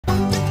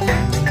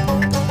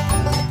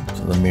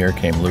the mirror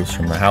came loose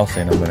from the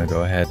housing. I'm going to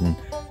go ahead and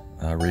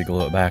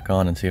re-glue it back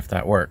on and see if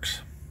that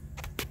works.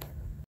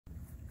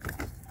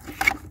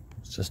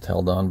 It's just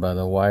held on by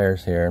the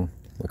wires here and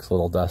looks a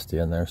little dusty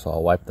in there, so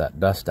I'll wipe that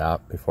dust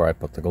out before I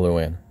put the glue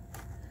in.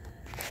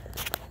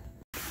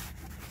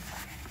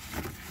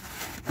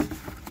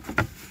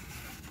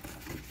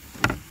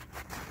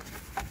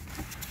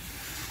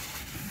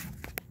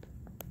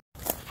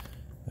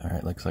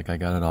 Alright, looks like I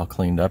got it all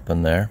cleaned up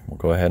in there. We'll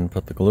go ahead and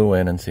put the glue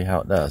in and see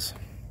how it does.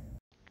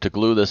 To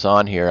glue this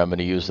on here, I'm going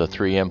to use the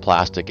 3M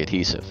plastic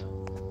adhesive.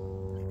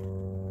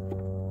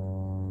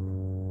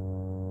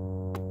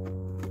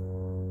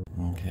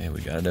 Okay,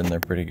 we got it in there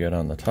pretty good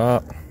on the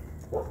top,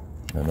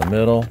 in the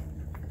middle,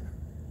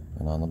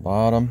 and on the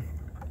bottom.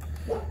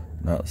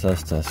 Now it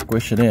says to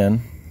squish it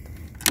in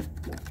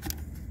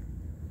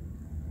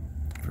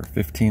for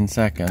 15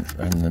 seconds,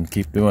 and then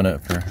keep doing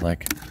it for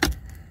like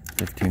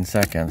 15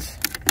 seconds.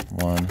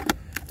 1,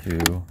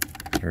 2,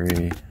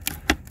 3,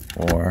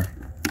 4,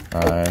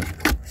 5,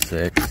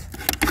 6,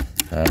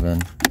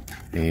 7,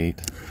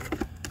 8,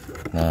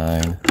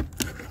 9,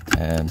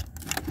 10,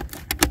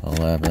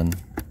 11,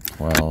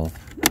 12,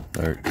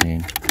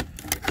 13,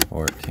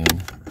 14,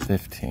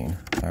 15.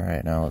 All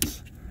right, now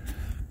let's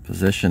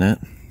position it.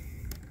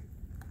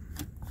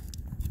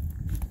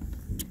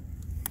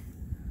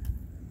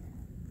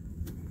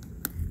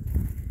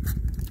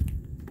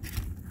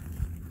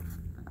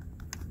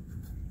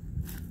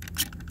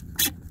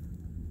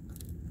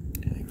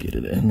 Get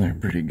it in there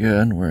pretty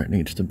good where it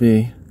needs to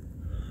be,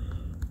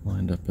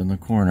 lined up in the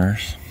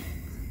corners.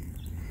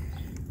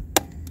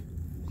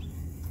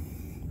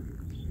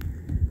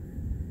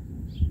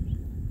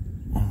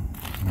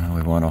 Now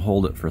we want to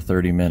hold it for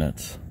 30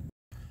 minutes.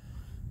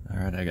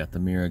 Alright, I got the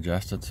mirror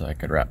adjusted so I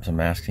could wrap some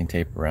masking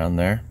tape around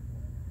there.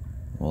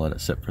 We'll let it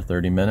sit for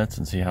 30 minutes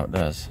and see how it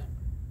does.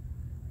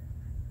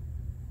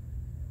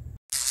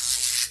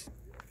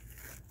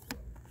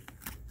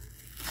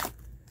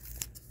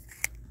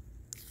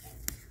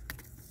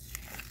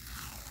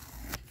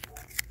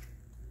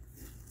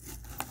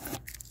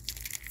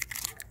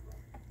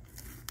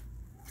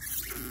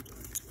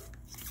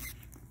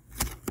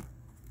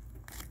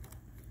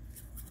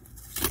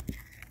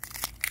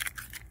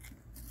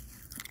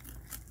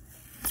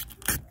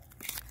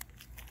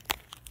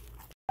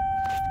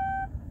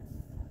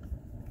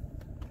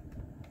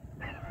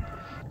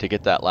 To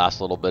get that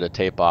last little bit of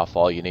tape off,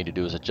 all you need to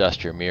do is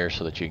adjust your mirror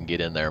so that you can get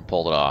in there and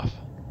pull it off.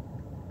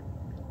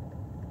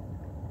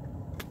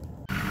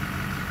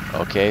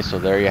 Okay, so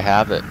there you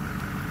have it.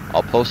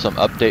 I'll post some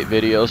update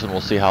videos and we'll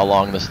see how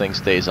long this thing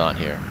stays on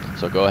here.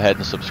 So go ahead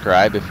and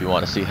subscribe if you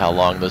want to see how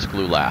long this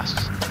glue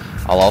lasts.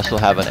 I'll also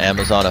have an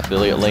Amazon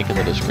affiliate link in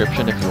the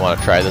description if you want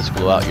to try this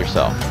glue out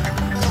yourself.